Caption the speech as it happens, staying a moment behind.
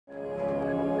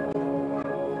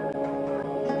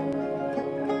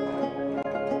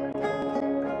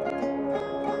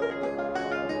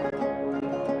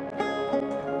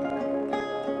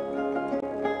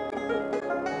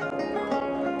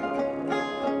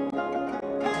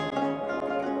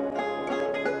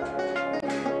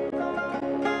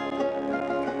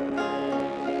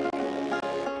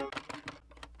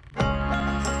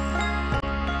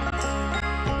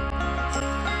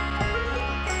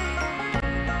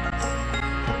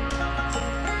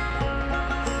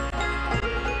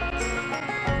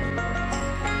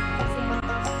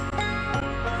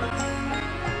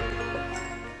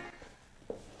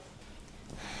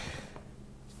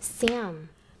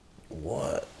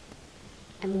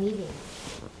I'm leaving.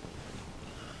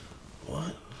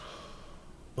 What?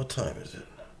 What time is it?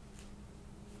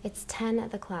 It's 10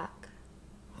 at the clock.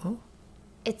 Huh?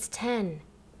 It's 10.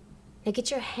 Now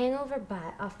get your hangover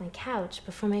butt off my couch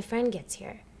before my friend gets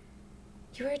here.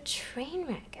 You were a train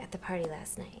wreck at the party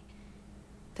last night.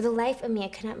 For the life of me, I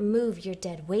could not move your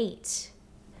dead weight.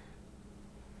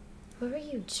 What were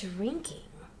you drinking?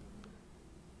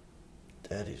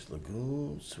 Daddy's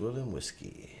Lagoon Swilling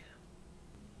Whiskey.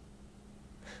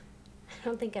 I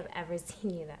don't think I've ever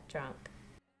seen you that drunk.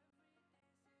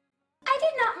 I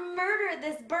did not murder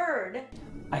this bird.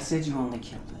 I said you only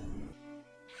killed it.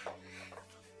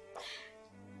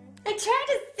 I tried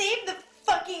to save the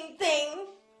fucking thing.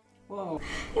 Whoa.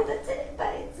 I lifted it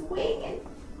by its wing and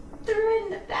threw it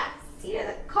in the back seat of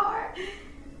the car.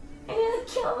 I nearly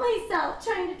killed myself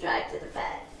trying to drive to the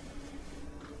vet.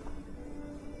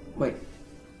 Wait,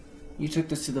 you took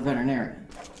this to the veterinarian?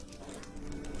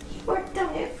 He worked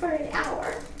on it for an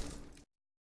hour.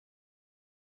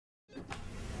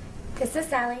 This is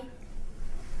Sally.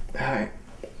 Hi.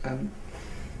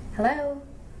 Hello.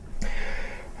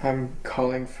 I'm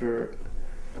calling for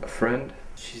a friend.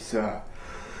 She's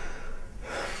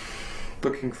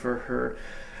looking for her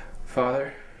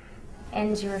father.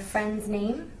 And your friend's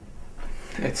name?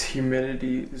 It's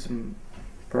Humidity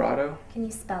Zimbrado. Can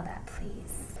you spell that,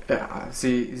 please?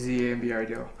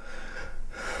 Z-A-M-B-R-D-O.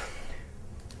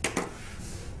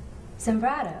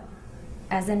 Zimbrado,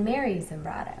 as in Mary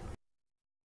Zimbrado.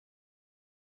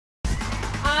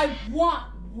 I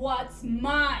want what's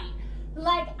mine.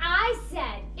 Like I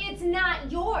said, it's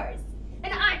not yours.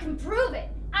 And I can prove it.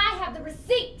 I have the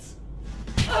receipt.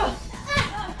 Ugh.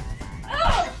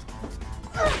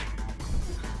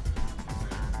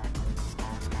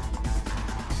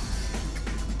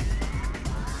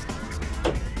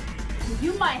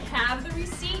 You might have the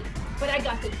receipt, but I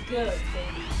got the goods,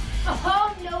 baby.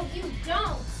 Oh, no, you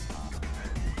don't.